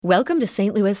Welcome to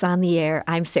St. Louis on the Air.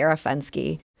 I'm Sarah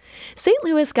Fensky. St.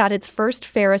 Louis got its first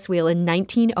Ferris wheel in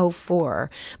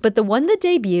 1904, but the one that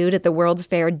debuted at the World's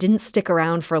Fair didn't stick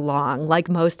around for long, like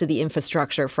most of the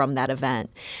infrastructure from that event.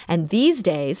 And these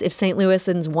days, if St.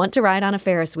 Louisans want to ride on a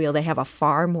Ferris wheel, they have a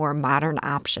far more modern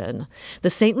option. The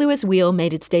St. Louis wheel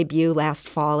made its debut last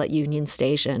fall at Union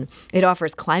Station. It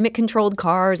offers climate-controlled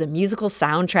cars, a musical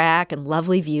soundtrack, and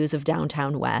lovely views of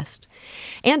downtown West.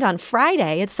 And on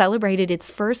Friday, it celebrated its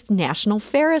first National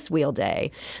Ferris Wheel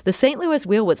Day. The St. Louis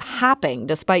wheel was hopping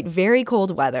despite very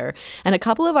cold weather, and a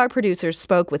couple of our producers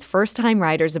spoke with first-time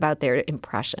riders about their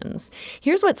impressions.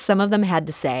 Here's what some of them had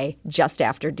to say just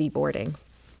after deboarding.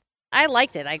 I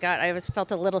liked it. I felt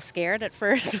a little scared at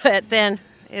first, but then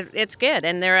it's good.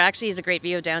 And there actually is a great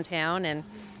view of downtown, and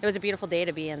it was a beautiful day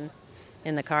to be in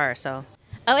the car. So.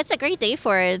 Oh, it's a great day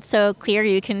for it. It's so clear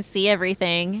you can see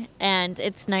everything, and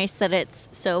it's nice that it's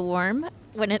so warm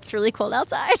when it's really cold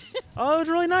outside. Oh, it's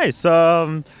really nice.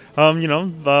 Could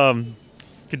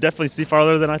definitely see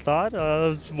farther than I thought. It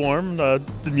was warm. The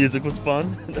music was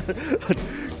fun.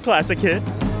 Classic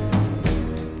hits.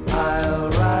 I'll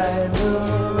ride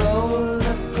the roller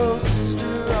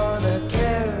coaster on a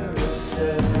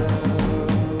carousel.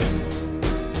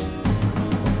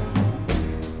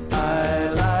 I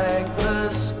like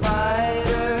the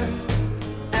spider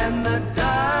and the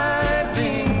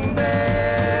diving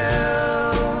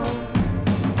bell.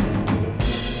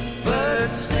 But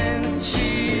since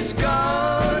she's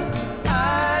gone,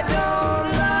 I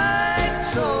don't like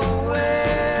so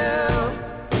well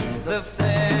the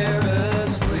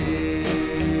Ferris wheel.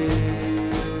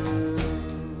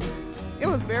 It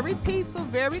was very peaceful,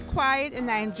 very quiet,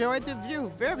 and I enjoyed the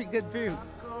view. Very good view.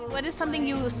 What is something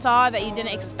you saw that you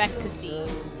didn't expect to see?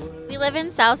 We live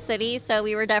in South City, so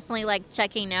we were definitely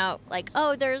checking out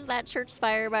oh, there's that church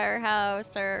spire by our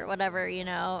house or whatever,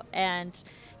 and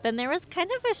then there was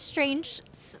kind of a strange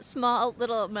small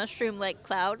little mushroom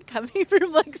cloud coming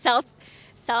from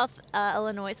southern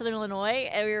Illinois,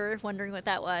 and we were wondering what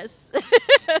that was.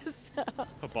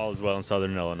 Hope all is well in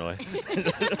Southern Illinois. Do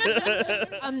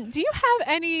you have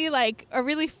any a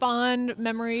really fond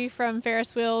memory from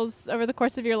Ferris wheels over the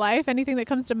course of your life? Anything that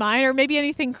comes to mind, or maybe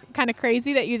anything kind of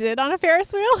crazy that you did on a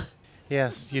Ferris wheel?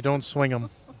 Yes, you don't swing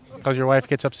them because your wife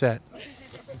gets upset.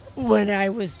 When I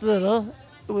was little,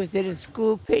 it was at a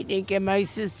school picnic, and my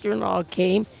sister-in-law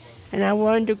came, and I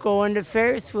wanted to go on the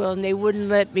Ferris wheel, and they wouldn't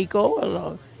let me go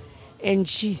alone. And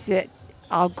she said,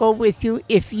 I'll go with you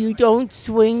if you don't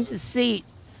swing the seat.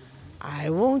 I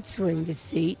won't swing the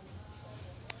seat.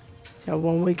 So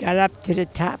when we got up to the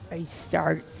top, I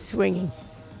started swinging.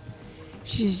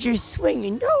 She's just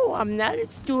swinging. No, I'm not.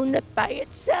 It's doing it by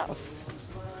itself.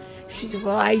 She said,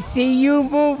 well, I see you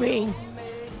moving.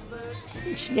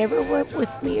 And she never went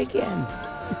with me again.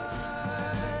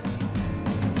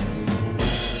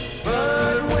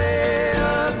 But way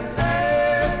up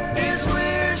there is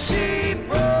where she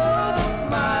broke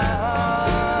my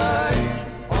heart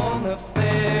on the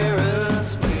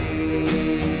Ferris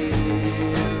wheel,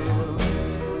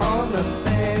 on the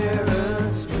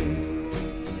Ferris wheel.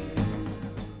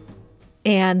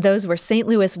 And those were St.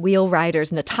 Louis wheel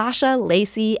riders Natasha,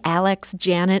 Lacey, Alex,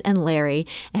 Janet, and Larry,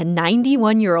 and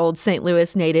 91-year-old St.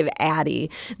 Louis native Addie.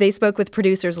 They spoke with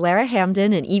producers Lara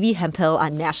Hamden and Evie Hemphill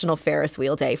on National Ferris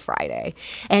Wheel Day Friday.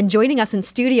 And joining us in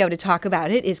studio to talk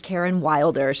about it is Karen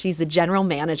Wilder. She's the general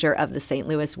manager of the St.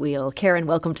 Louis Wheel. Karen,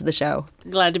 welcome to the show.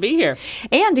 Glad to be here.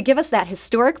 And to give us that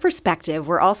historic perspective,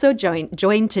 we're also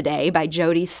joined today by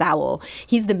Jody Sowell.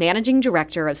 He's the managing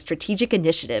director of strategic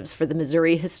initiatives for the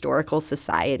Missouri Historical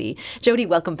Society. Jody,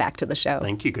 welcome back to the show.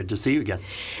 Thank you. Good to see you again.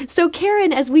 So,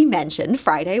 Karen, as we mentioned,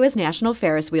 Friday was National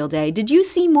Ferris Wheel Day. Did you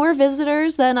see more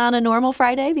visitors than on a normal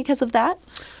Friday because of that?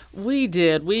 We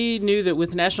did. We knew that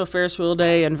with National Ferris Wheel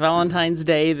Day and Valentine's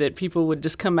Day that people would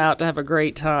just come out to have a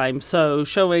great time. So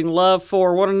showing love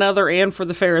for one another and for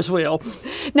the Ferris wheel.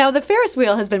 Now, the Ferris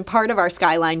wheel has been part of our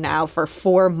skyline now for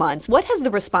 4 months. What has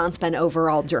the response been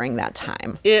overall during that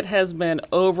time? It has been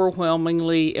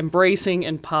overwhelmingly embracing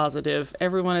and positive.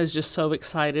 Everyone is just so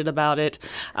excited about it.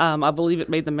 I believe it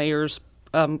made the mayor's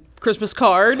Christmas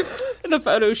card and a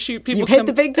photo shoot. People hit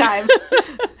the big time.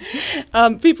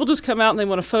 People just come out and they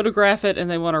want to photograph it and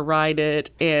they want to ride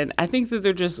it. And I think that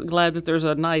they're just glad that there's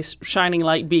a nice shining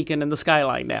light beacon in the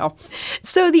skyline now.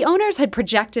 So the owners had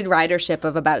projected ridership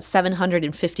of about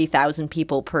 750,000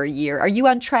 people per year. Are you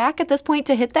on track at this point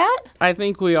to hit that? I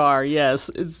think we are, yes.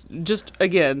 It's just,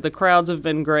 again, the crowds have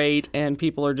been great and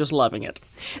people are just loving it.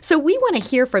 So we want to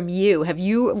hear from you. Have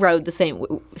you rode the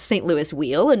St. Louis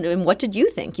wheel, and what did you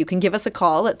think? You can give us a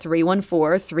call at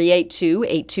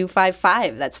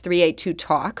 314-382-8255. That's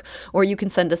 382-TALK. Or you can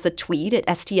send us a tweet at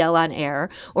STL on air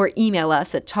or email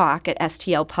us at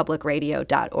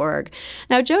talk@stlpublicradio.org.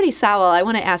 Now, Jody Sowell, I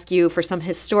want to ask you for some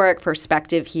historic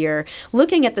perspective here.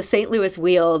 Looking at the St. Louis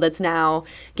Wheel that's now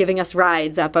giving us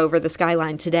rides up over the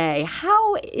skyline today,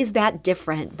 how is that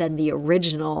different than the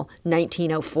original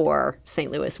 1904 St.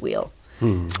 Louis Wheel?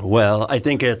 Well, I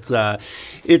think it's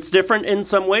different in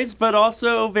some ways, but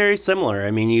also very similar.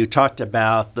 I mean, you talked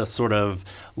about the sort of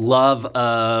love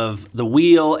of the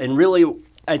wheel, and really,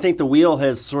 I think the wheel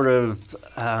has sort of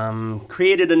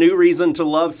created a new reason to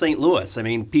love St. Louis. I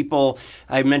mean,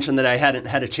 I mentioned that I hadn't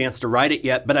had a chance to ride it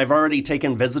yet, but I've already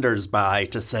taken visitors by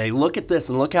to say, look at this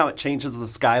and look how it changes the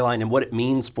skyline and what it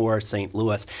means for St.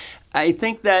 Louis. I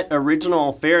think that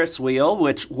original Ferris wheel,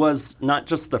 which was not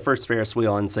just the first Ferris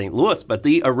wheel in St. Louis, but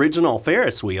the original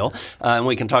Ferris wheel, and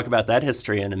we can talk about that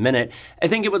history in a minute, I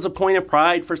think it was a point of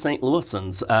pride for St.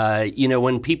 Louisans.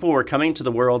 When people were coming to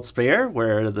the World's Fair,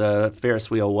 where the Ferris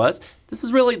wheel was, this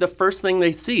is really the first thing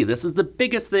they see. This is the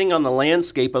biggest thing on the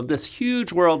landscape of this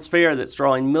huge World's Fair that's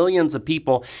drawing millions of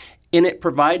people. And it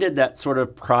provided that sort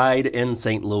of pride in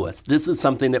St. Louis. This is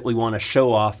something that we want to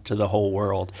show off to the whole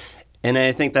world. And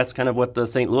I think that's kind of what the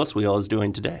St. Louis Wheel is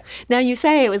doing today. Now, you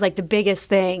say it was like the biggest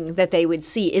thing that they would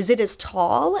see. Is it as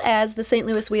tall as the St.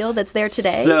 Louis Wheel that's there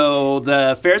today? So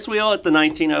the Ferris wheel at the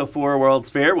 1904 World's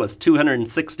Fair was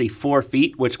 264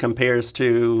 feet, which compares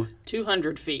to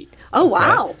 200 feet. Oh,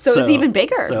 wow. Okay. So it was even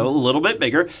bigger. So a little bit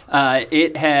bigger.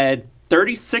 It had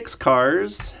 36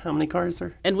 cars. How many cars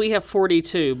are? And we have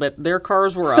 42, but their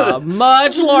cars were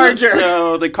much larger.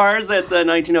 So the cars at the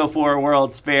 1904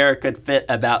 World's Fair could fit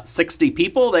about 60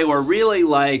 people. They were really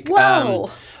like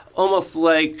almost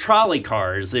like trolley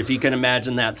cars, if you can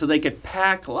imagine that. So they could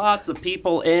pack lots of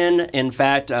people in. In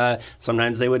fact,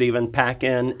 sometimes they would even pack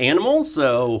in animals,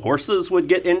 so horses would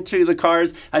get into the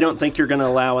cars. I don't think you're going to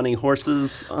allow any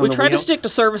horses on the wheel. We try to stick to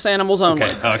service animals only.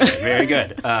 Okay, very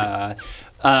good.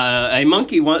 A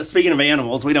monkey, speaking of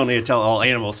animals, we don't need to tell all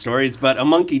animal stories, but a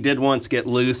monkey did once get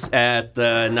loose at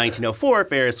the 1904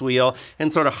 Ferris wheel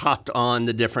and sort of hopped on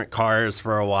the different cars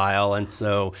for a while. And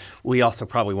so we also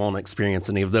probably won't experience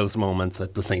any of those moments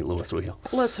at the St. Louis Wheel.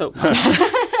 Let's hope not.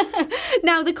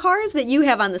 Now, the cars that you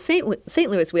have on the St.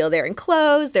 Louis Wheel, they're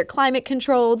enclosed, they're climate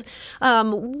controlled.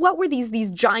 What were these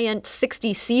giant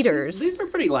 60-seaters? These were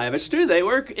pretty lavish, too. They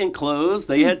were enclosed.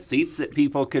 They had seats that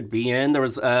people could be in. There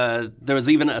was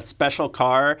even a special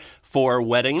car for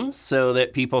weddings so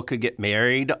that people could get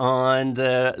married on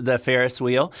the Ferris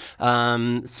wheel.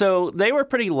 So they were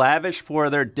pretty lavish for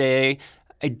their day.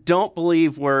 I don't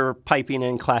believe we're piping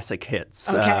in classic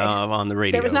hits on the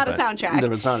radio. There was not a soundtrack. There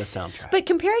was not a soundtrack. But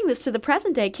comparing this to the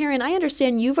present day, Karen, I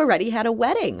understand you've already had a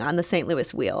wedding on the St.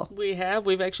 Louis Wheel. We have.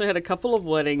 We've actually had a couple of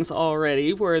weddings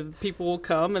already where people will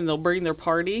come and they'll bring their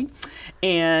party.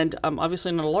 And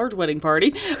obviously not a large wedding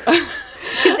party.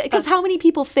 Because how many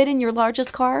people fit in your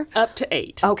largest car? Up to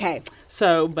 8. Okay.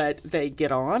 So, but they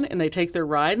get on and they take their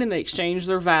ride and they exchange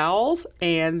their vows.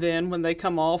 And then when they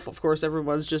come off, of course,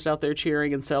 everyone's just out there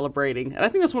cheering and celebrating. And I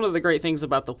think that's one of the great things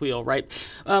about the wheel, right?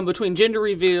 Between gender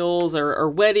reveals or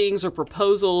weddings or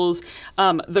proposals,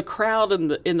 the crowd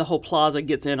in the whole plaza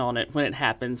gets in on it when it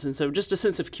happens. And so just a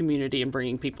sense of community and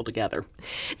bringing people together.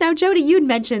 Now, Jody, you'd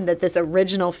mentioned that this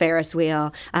original Ferris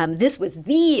wheel, this was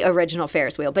the original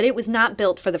Ferris wheel, but it was not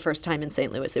built for the first time in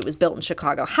St. Louis. It was built in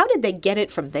Chicago. How did they get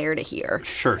it from there to here?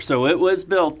 Sure. So it was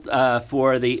built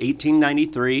for the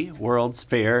 1893 World's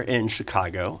Fair in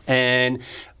Chicago. And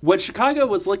what Chicago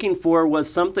was looking for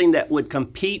was something that would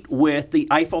compete with the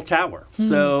Eiffel Tower.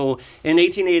 So in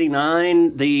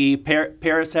 1889,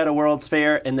 Paris had a World's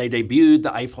Fair, and they debuted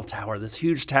the Eiffel Tower, this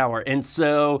huge tower. And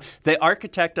so the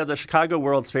architect of the Chicago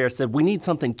World's Fair said, we need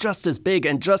something just as big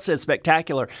and just as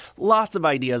spectacular. Lots of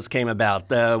ideas came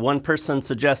about. One person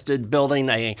suggested building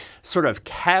a sort of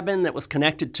cabin that was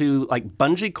connected to like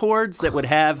bungee cords that would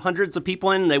have hundreds of people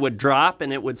in, and they would drop,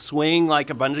 and it would swing like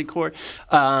a bungee cord.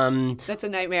 That's a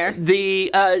nightmare.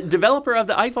 The developer of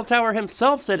the Eiffel Tower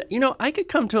himself said, I could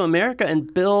come to America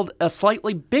and build a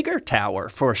slightly bigger tower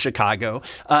for Chicago.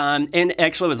 And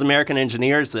actually, it was American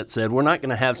engineers that said, we're not going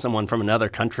to have someone from another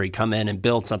country come in and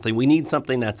build something. We need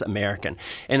something that's American.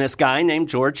 And this guy named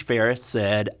George Ferris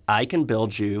said, I can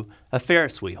build you a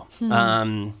Ferris wheel.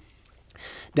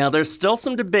 Now, there's still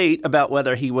some debate about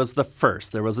whether he was the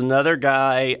first. There was another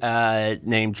guy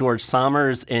named George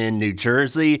Somers in New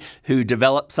Jersey who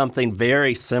developed something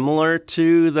very similar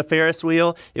to the Ferris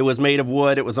wheel. It was made of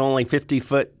wood. It was only 50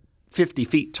 foot 50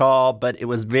 feet tall, but it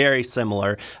was very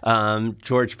similar.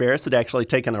 George Ferris had actually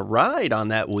taken a ride on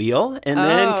that wheel and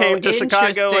then came to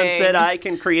Chicago and said, I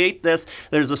can create this.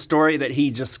 There's a story that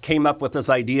he just came up with this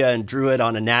idea and drew it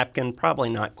on a napkin. Probably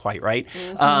not quite right.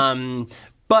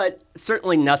 But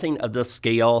certainly nothing of this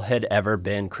scale had ever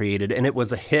been created, and it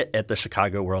was a hit at the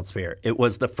Chicago World's Fair. It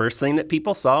was the first thing that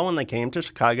people saw when they came to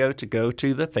Chicago to go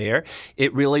to the fair.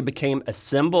 It really became a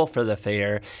symbol for the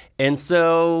fair. And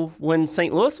so when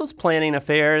St. Louis was planning a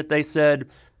fair, they said,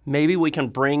 maybe we can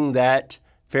bring that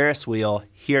Ferris wheel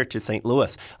here to St.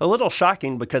 Louis. A little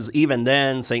shocking because even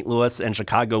then, St. Louis and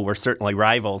Chicago were certainly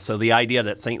rivals. So the idea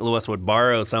that St. Louis would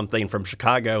borrow something from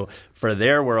Chicago for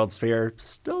their World's Fair,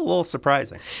 still a little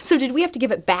surprising. So did we have to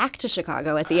give it back to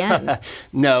Chicago at the end?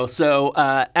 No. So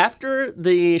after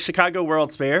the Chicago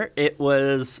World's Fair, it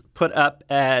was put up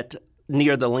at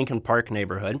near the Lincoln Park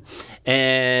neighborhood,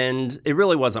 and it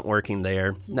really wasn't working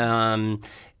there.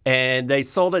 And they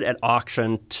sold it at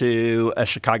auction to a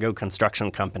Chicago construction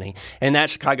company. And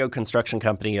that Chicago construction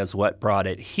company is what brought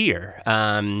it here.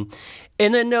 And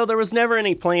then, no, there was never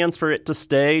any plans for it to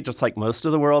stay. Just like most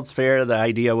of the World's Fair, the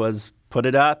idea was put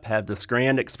it up, have this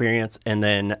grand experience, and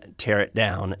then tear it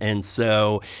down. And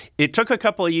so it took a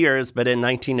couple of years, but in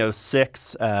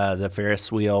 1906, the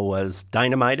Ferris wheel was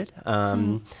dynamited.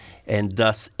 And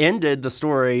thus ended the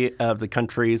story of the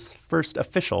country's first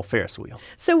official Ferris wheel.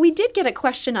 So we did get a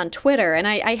question on Twitter, and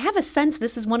I have a sense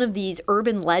this is one of these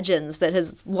urban legends that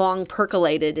has long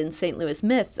percolated in St. Louis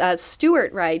myth.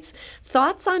 Stuart writes,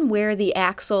 thoughts on where the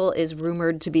axle is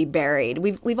rumored to be buried?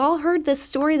 We've all heard this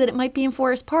story that it might be in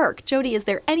Forest Park. Jody, is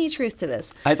there any truth to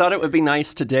this? I thought it would be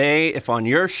nice today if on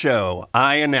your show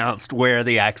I announced where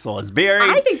the axle is buried.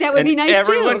 I think that would be nice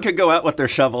too. Everyone could go out with their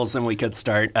shovels and we could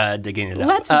start digging it up.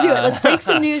 Let's do it. Let's break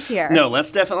some news here. No,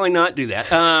 let's definitely not do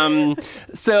that.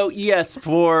 So, yes,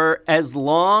 for as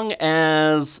long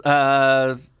as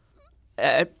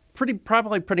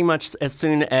pretty much as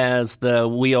soon as the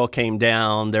wheel came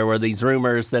down, there were these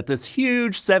rumors that this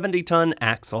huge 70-ton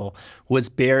axle was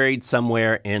buried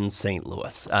somewhere in St.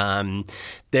 Louis.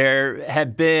 There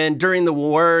had been, during the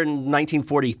war in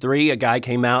 1943, a guy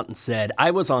came out and said,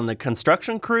 I was on the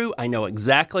construction crew. I know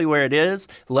exactly where it is.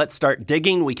 Let's start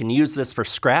digging. We can use this for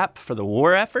scrap for the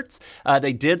war efforts.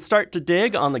 They did start to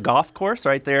dig on the golf course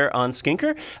right there on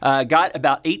Skinker. Got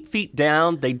about 8 feet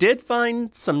down. They did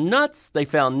find some nuts. They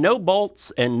found no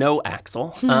bolts and no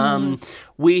axle.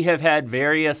 We have had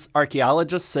various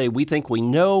archaeologists say, we think we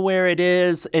know where it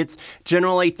is. It's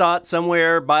generally thought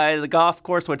somewhere by the golf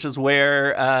course, which is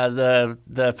where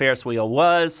the Ferris wheel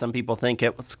was. Some people think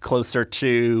it was closer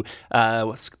to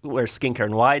where Skinker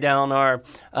and Wydown are.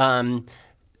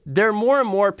 There are more and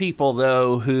more people,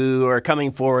 though, who are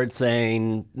coming forward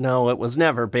saying, no, it was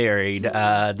never buried.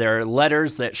 There are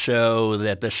letters that show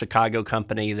that the Chicago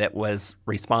company that was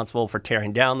responsible for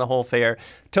tearing down the whole fair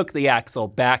took the axle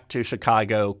back to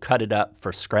Chicago, cut it up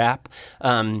for scrap.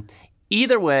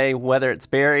 Either way, whether it's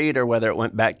buried or whether it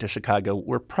went back to Chicago,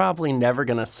 we're probably never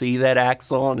going to see that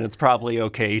axle, and it's probably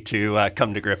okay to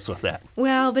come to grips with that.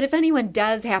 Well, but if anyone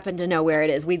does happen to know where it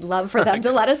is, we'd love for them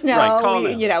to let us know. Right, call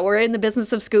them. We're in the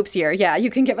business of scoops here. Yeah, you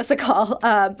can give us a call.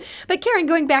 But Karen,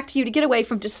 going back to you, to get away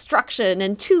from destruction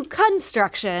and to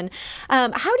construction,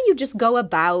 how do you just go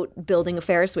about building a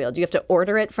Ferris wheel? Do you have to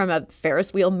order it from a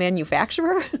Ferris wheel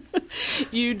manufacturer?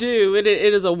 You do. It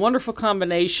is a wonderful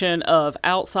combination of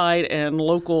outside and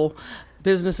local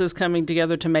businesses coming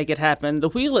together to make it happen. The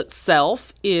wheel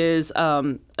itself is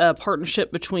a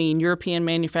partnership between European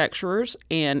manufacturers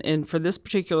and for this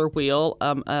particular wheel,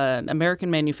 an American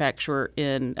manufacturer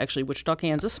in actually Wichita,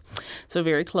 Kansas. So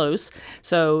very close.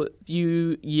 So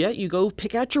you go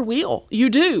pick out your wheel. You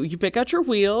do. You pick out your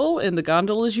wheel and the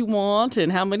gondolas you want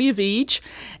and how many of each.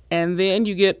 And then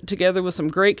you get together with some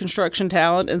great construction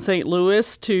talent in St.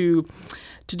 Louis to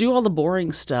do all the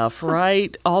boring stuff,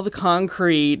 right? All the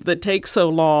concrete that takes so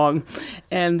long.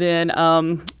 And then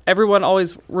everyone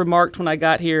always remarked when I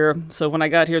got here, so when I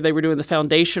got here, they were doing the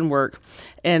foundation work.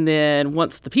 And then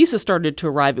once the pieces started to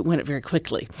arrive, it went very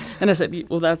quickly. And I said,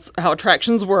 well, that's how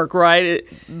attractions work, right?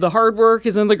 The hard work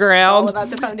is in the ground. It's all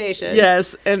about the foundation.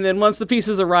 Yes. And then once the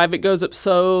pieces arrive, it goes up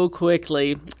so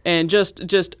quickly. And just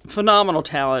phenomenal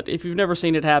talent. If you've never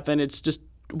seen it happen, it's just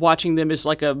watching them is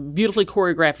like a beautifully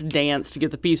choreographed dance to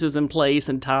get the pieces in place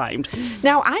and timed.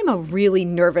 Now, I'm a really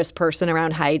nervous person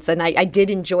around heights, and I did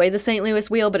enjoy the St. Louis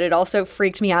wheel, but it also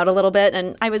freaked me out a little bit.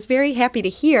 And I was very happy to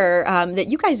hear that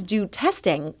you guys do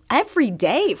testing every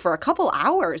day for a couple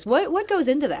hours. What goes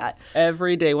into that?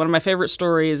 Every day. One of my favorite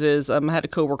stories is I had a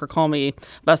coworker call me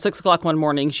about 6 o'clock one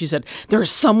morning. She said, there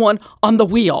is someone on the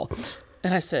wheel.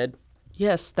 And I said,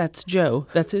 Yes, that's Joe.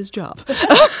 That's his job.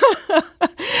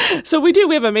 So we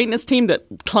have a maintenance team that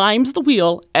climbs the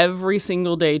wheel every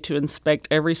single day to inspect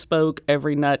every spoke,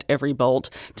 every nut, every bolt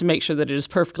to make sure that it is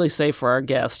perfectly safe for our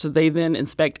guests. They then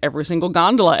inspect every single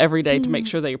gondola every day to make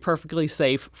sure they are perfectly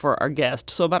safe for our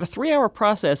guests. So about a 3-hour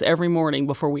process every morning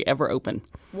before we ever open.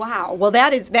 Wow. Well,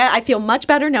 that. I feel much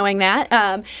better knowing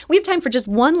that. We have time for just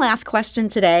one last question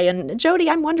today. And Jody,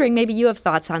 I'm wondering, maybe you have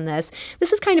thoughts on this.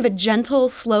 This is kind of a gentle,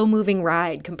 slow-moving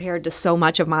ride compared to so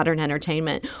much of modern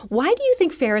entertainment. Why do you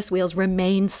think Ferris wheels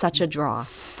remain such a draw?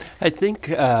 I think,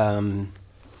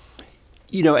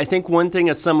 I think one thing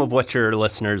is some of what your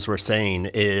listeners were saying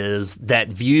is that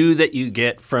view that you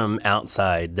get from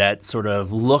outside, that sort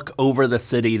of look over the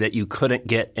city that you couldn't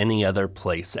get any other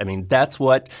place. I mean, that's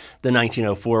what the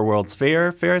 1904 World's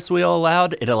Fair Ferris wheel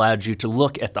allowed. It allowed you to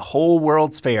look at the whole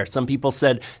World's Fair. Some people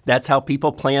said that's how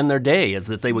people plan their day, is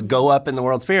that they would go up in the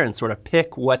World's Fair and sort of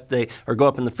pick go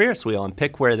up in the Ferris wheel and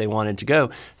pick where they wanted to go.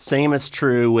 Same is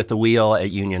true with the wheel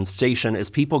at Union Station, is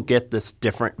people get this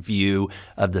different view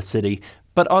of the city.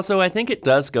 But also, I think it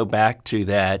does go back to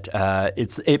that.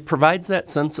 It provides that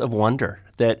sense of wonder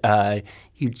that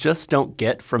you just don't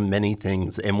get from many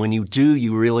things, and when you do,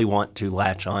 you really want to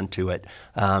latch onto it.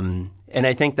 And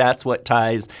I think that's what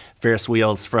ties Ferris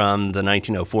wheels from the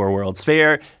 1904 World's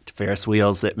Fair to Ferris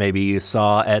wheels that maybe you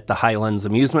saw at the Highlands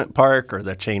Amusement Park or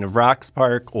the Chain of Rocks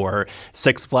Park or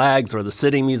Six Flags or the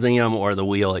City Museum or the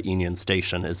wheel at Union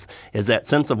Station is that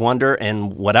sense of wonder.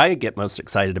 And what I get most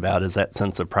excited about is that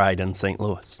sense of pride in St.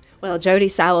 Louis. Well, Jody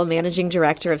Sowell, Managing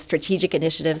Director of Strategic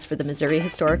Initiatives for the Missouri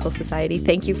Historical Society,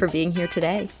 thank you for being here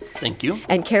today. Thank you.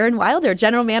 And Karen Wilder,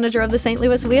 General Manager of the St.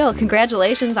 Louis Wheel.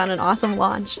 Congratulations on an awesome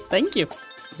launch. Thank you.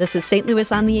 This is St.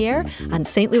 Louis on the Air on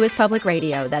St. Louis Public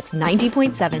Radio. That's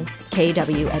 90.7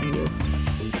 KWMU.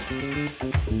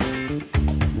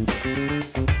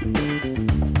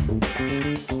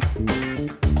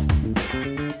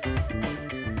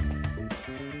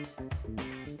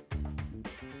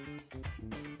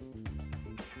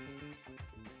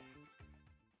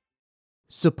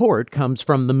 Support comes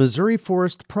from the Missouri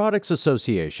Forest Products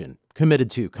Association,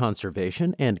 committed to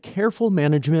conservation and careful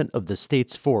management of the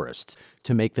state's forests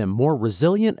to make them more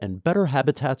resilient and better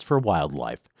habitats for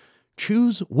wildlife.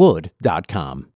 ChooseWood.com.